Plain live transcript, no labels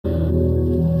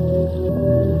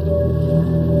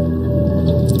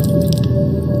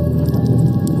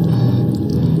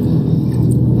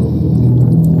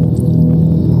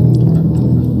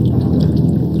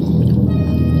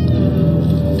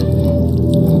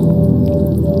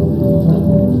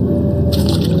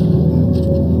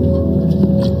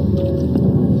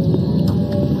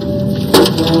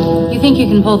you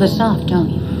can pull this off, don't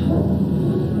you?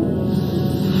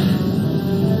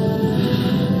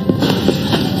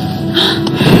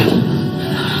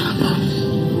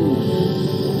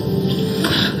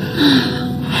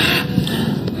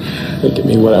 They give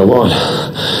me what I want.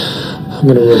 I'm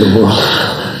gonna rule the world.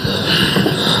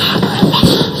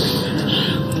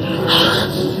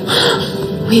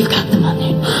 We've got them on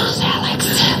their knees,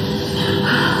 Alex.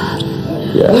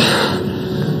 Yeah.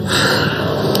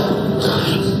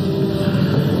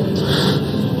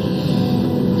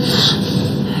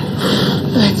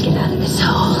 Let's get out of this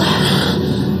hole.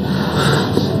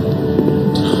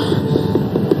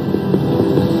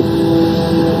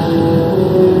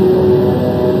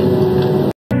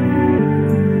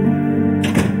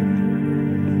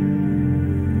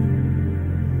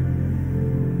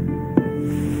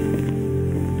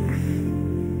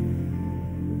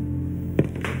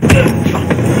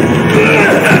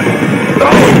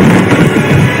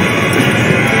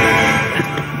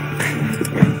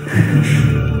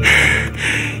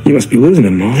 You must be losing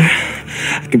him, Mulder.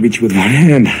 I can beat you with one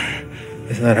hand.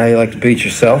 Isn't that how you like to beat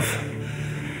yourself?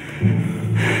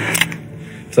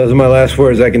 If those are my last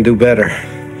words, I can do better.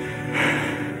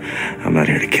 I'm not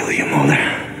here to kill you, Mulder.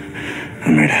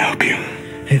 I'm here to help you.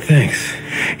 Hey, thanks.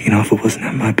 You know, if it wasn't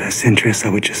in my best interest, I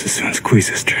would just as soon squeeze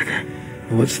this trigger.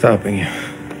 What's stopping you?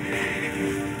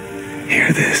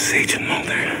 Hear this, Agent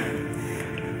Mulder.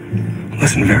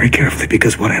 Listen very carefully,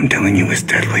 because what I'm telling you is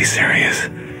deadly serious.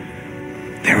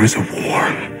 There is a war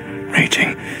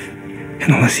raging.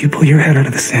 And unless you pull your head out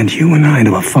of the sand, you and I and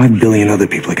about 5 billion other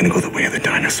people are going to go the way of the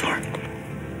dinosaur.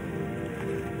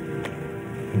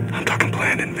 I'm talking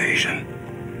planned invasion.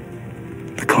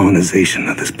 The colonization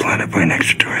of this planet by an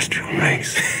extraterrestrial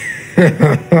race.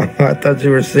 I thought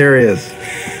you were serious.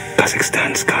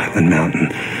 Kazakhstan, Skyland Mountain,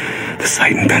 the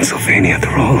site in Pennsylvania,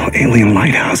 they're all alien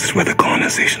lighthouses where the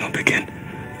colonization will begin.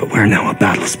 But where now a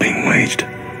battle is being waged.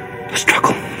 A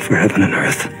struggle for heaven and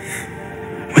earth.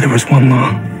 Where there was one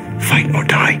law, fight or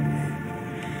die.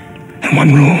 And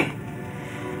one rule,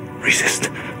 resist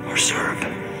or serve.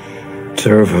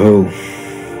 Serve who?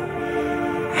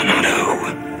 Not who.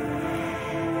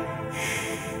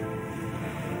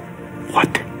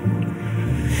 What?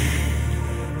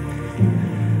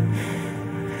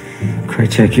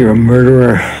 Krycek, you're a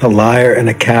murderer, a liar, and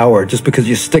a coward. Just because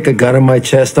you stick a gun in my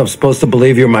chest, I'm supposed to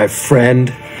believe you're my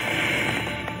friend?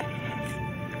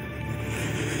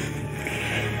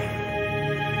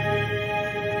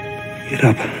 Get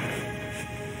up.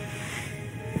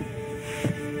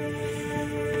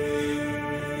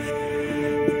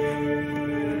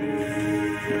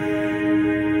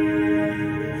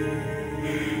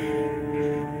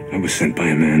 I was sent by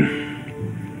a man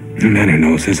who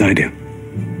knows, as I do,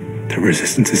 that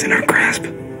resistance is in our grasp,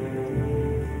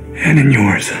 and in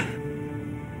yours.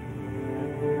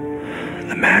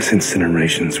 The mass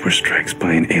incinerations were strikes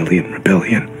by an alien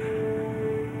rebellion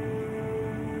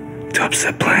to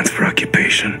upset plans for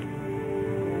occupation.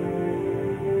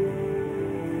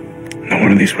 No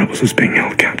one of these rebels is being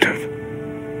held captive.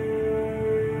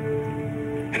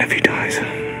 And if he dies,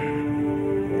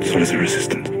 so does the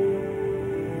resistance.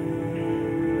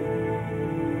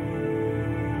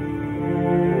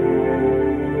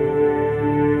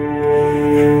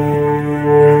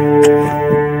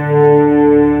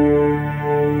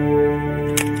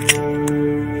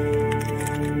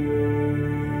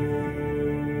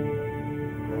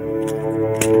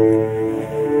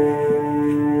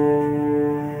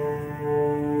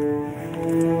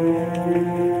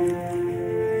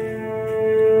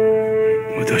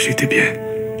 Удачи тебе,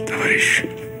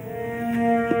 товарищ.